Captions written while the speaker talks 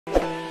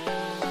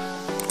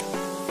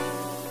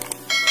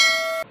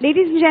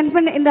Ladies and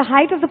gentlemen, in the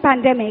height of the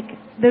pandemic,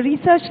 this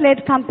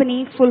research-led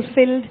company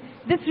fulfilled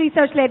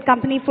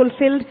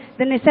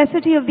the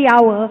necessity of the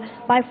hour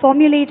by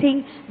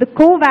formulating the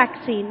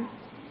co-vaccine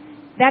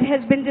that has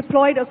been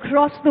deployed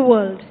across the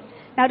world.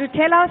 Now, to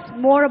tell us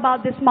more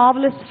about this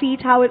marvelous feat,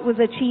 how it was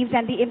achieved,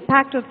 and the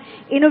impact of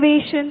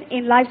innovation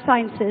in life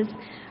sciences,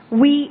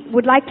 we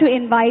would like to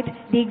invite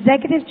the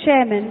Executive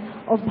Chairman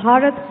of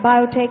Bharat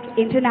Biotech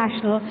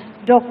International,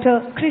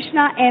 Dr.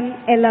 Krishna M.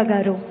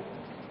 Ellagaru.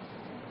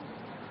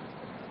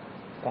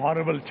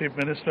 Honorable Chief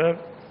Minister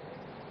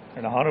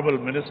and Honorable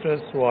Ministers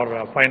who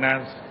are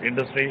Finance,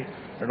 Industry,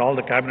 and all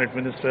the Cabinet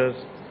Ministers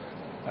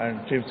and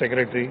Chief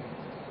Secretary,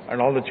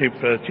 and all the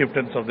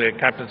chieftains of the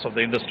captains of the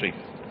industry.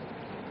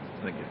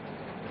 Thank you.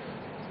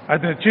 I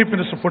think the Chief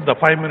Minister put the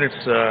 5 minutes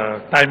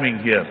timing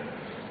here.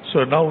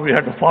 So now we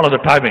have to follow the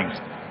timings.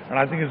 And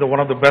I think it's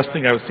one of the best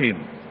things I've seen.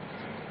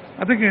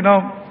 I think,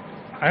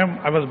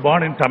 I was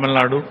born in Tamil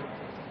Nadu,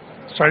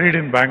 studied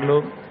in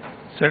Bangalore,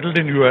 settled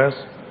in US,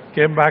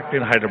 came back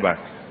in Hyderabad.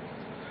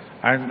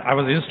 And I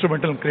was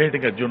instrumental in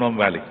creating a Genome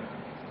Valley.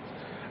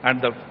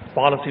 And the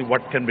policy,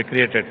 what can be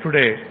created.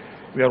 Today,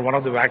 we are one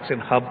of the vaccine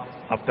hub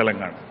of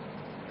Telangana,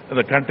 in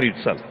the country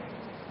itself.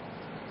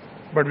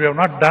 But we have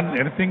not done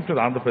anything to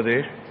Andhra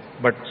Pradesh,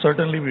 but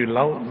certainly we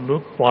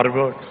look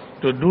forward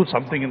to do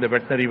something in the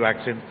veterinary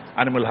vaccine,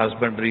 animal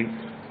husbandry,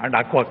 and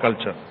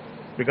aquaculture.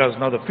 Because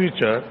now the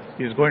future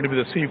is going to be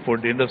the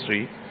seafood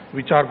industry,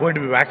 which are going to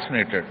be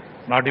vaccinated,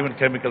 not even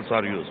chemicals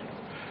are used.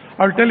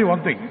 I'll tell you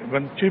one thing,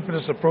 when Chief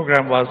Minister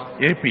program was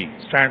AP,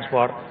 stands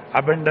for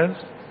Abundance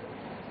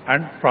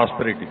and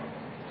Prosperity.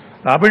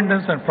 The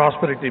abundance and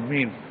prosperity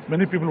means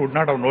many people would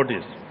not have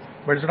noticed,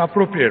 but it's an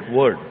appropriate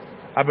word,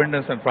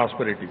 abundance and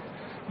prosperity.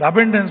 The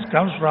abundance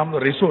comes from the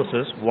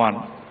resources,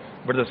 one,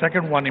 but the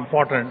second one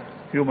important,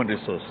 human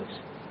resources.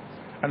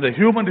 And the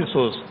human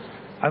resource,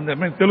 and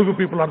Telugu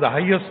people are the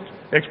highest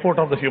export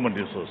of the human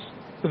resource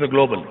to the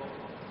global.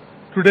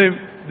 Today,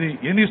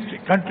 any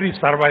country is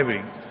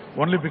surviving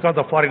only because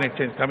of foreign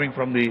exchange coming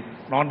from the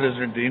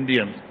non-resident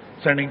Indians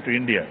sending to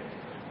India.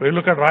 When you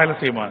look at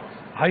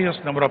Rayalaseema,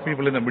 highest number of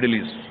people in the Middle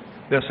East,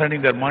 they are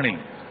sending their money.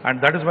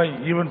 And that is why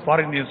even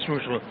foreign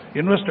institutional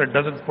investor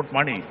doesn't put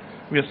money.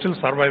 We are still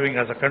surviving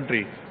as a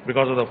country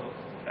because of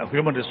the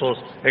human resource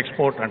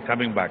export and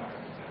coming back.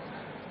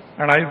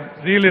 And I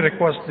really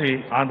request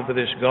the Andhra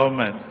Pradesh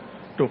government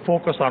to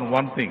focus on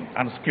one thing,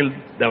 on skill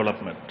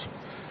development.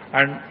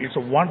 And it's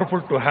wonderful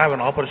to have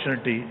an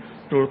opportunity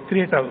to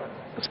create a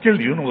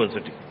skilled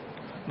university.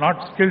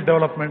 Not skill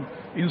development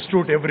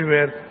institute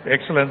everywhere,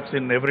 excellence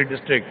in every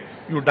district.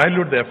 You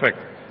dilute the effect.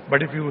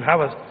 But if you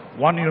have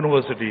one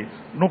university,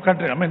 no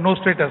country, no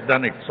state has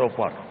done it so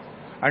far.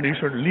 And you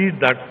should lead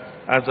that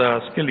as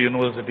a skill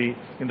university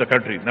in the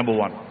country, number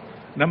one.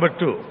 Number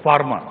two,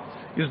 pharma.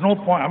 Is no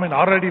point,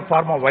 already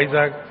pharma,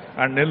 Vizag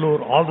and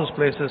Nellore, all those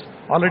places,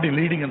 already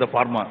leading in the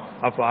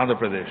pharma of Andhra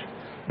Pradesh.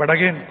 But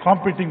again,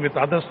 competing with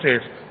other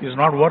states is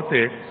not worth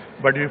it,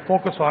 but we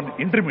focus on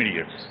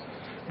intermediates.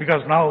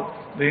 Because now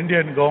the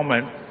Indian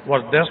government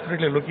was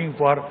desperately looking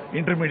for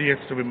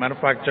intermediates to be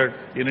manufactured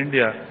in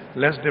India,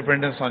 less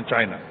dependence on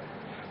China.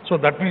 So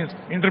that means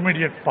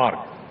intermediate park,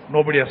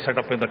 nobody has set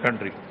up in the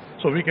country.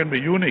 So we can be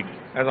unique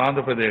as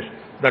Andhra Pradesh,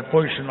 that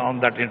position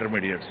on that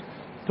intermediates.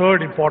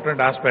 Third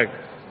important aspect,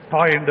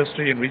 toy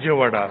industry in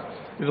Vijayawada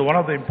is one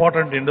of the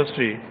important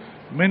industry.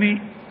 Many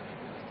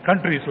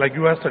countries like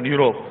US and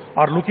Europe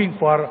are looking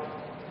for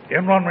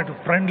environmental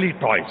friendly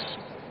toys,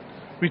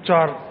 which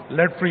are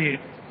lead-free,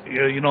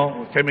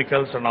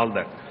 chemicals and all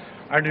that.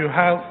 And you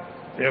have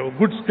a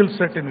good skill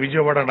set in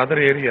Vijayawada and other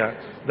area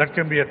that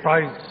can be a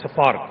toy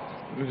park.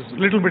 With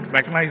little bit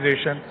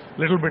mechanization,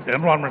 little bit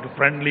environmental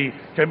friendly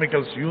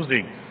chemicals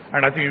using,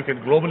 and I think you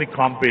can globally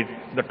compete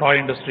the toy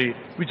industry,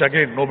 which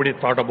again nobody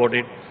thought about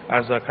it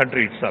as a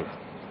country itself.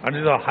 And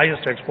this is the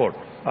highest export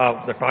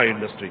of the toy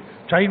industry.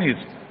 Chinese,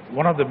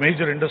 one of the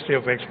major industry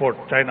of export,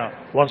 China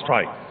was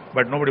toy,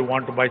 but nobody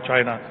want to buy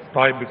China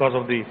toy because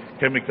of the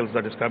chemicals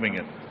that is coming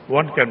in.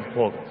 One can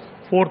fourth.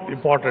 Fourth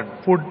important,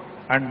 food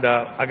and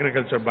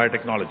agriculture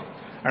biotechnology.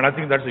 And I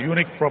think that's a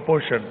unique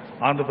proportion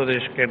Andhra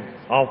Pradesh can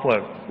offer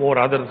over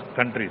other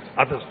countries,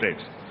 other states.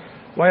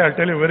 Why? I'll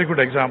tell you a very good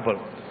example.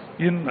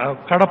 In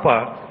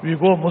Kadapa, we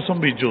go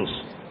Musambi juice,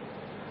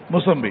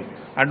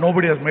 and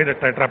nobody has made a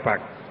Tetra Pak.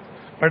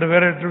 But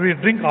where we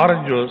drink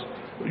orange juice,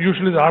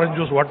 usually the orange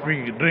juice what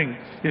we drink,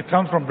 it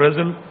comes from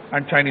Brazil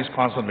and Chinese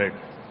concentrate.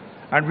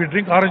 And we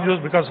drink orange juice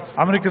because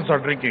Americans are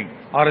drinking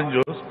orange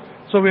juice,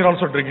 so we are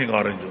also drinking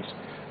orange juice.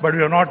 But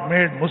we have not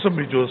made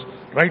Musambi juice,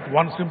 right?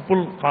 One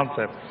simple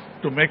concept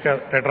to make a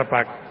Tetra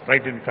Pak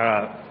right in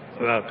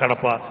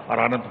Kadapa or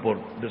Anantapur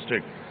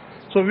district.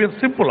 So we are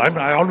simple.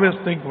 I always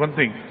think one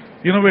thing,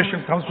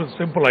 innovation comes with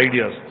simple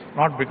ideas,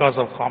 not because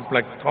of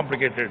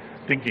complicated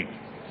thinking.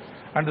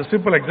 And the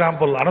simple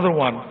example, another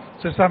one,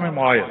 sesame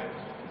oil.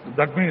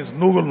 That means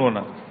Nugul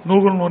Nuna.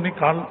 Nugul Nuni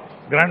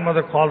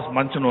grandmother calls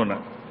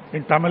Manchanuna.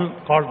 In Tamil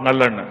called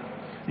Nallanna.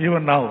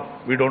 Even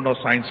now, we don't know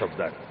science of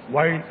that.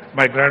 Why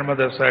my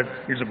grandmother said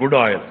it's a good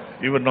oil,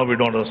 even now we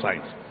don't know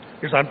science.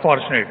 It's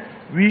unfortunate.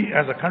 We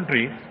as a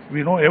country,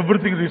 we know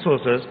everything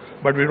resources,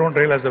 but we don't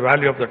realize the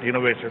value of that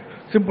innovation.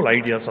 Simple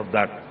ideas of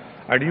that.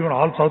 And even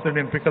all South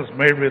Indian pickles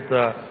made with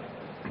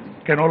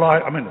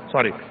canola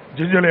oil,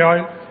 ginger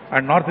oil,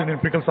 and North Indian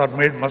pickles are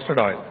made mustard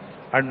oil.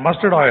 And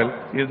mustard oil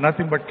is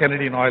nothing but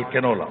Canadian oil,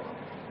 canola.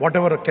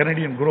 Whatever a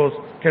Canadian grows,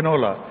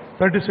 canola,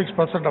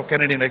 36% of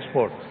Canadian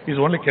export is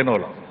only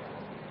canola.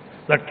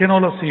 That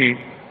canola seed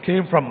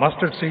came from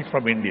mustard seed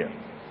from India.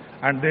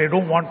 And they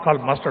don't want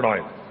called mustard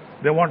oil.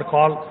 They want to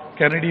call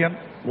Canadian,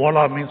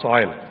 voila means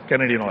oil,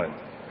 Canadian oil.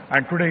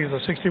 And today is a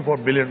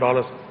 $64 billion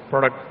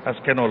product as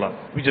canola,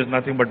 which is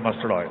nothing but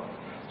mustard oil.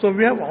 So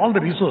we have all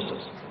the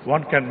resources.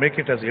 One can make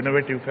it as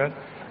innovative can.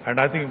 And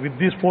I think with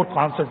these four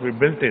concepts we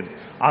built in,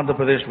 Andhra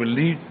Pradesh will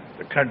lead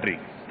the country.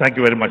 Thank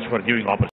you very much for giving opportunity.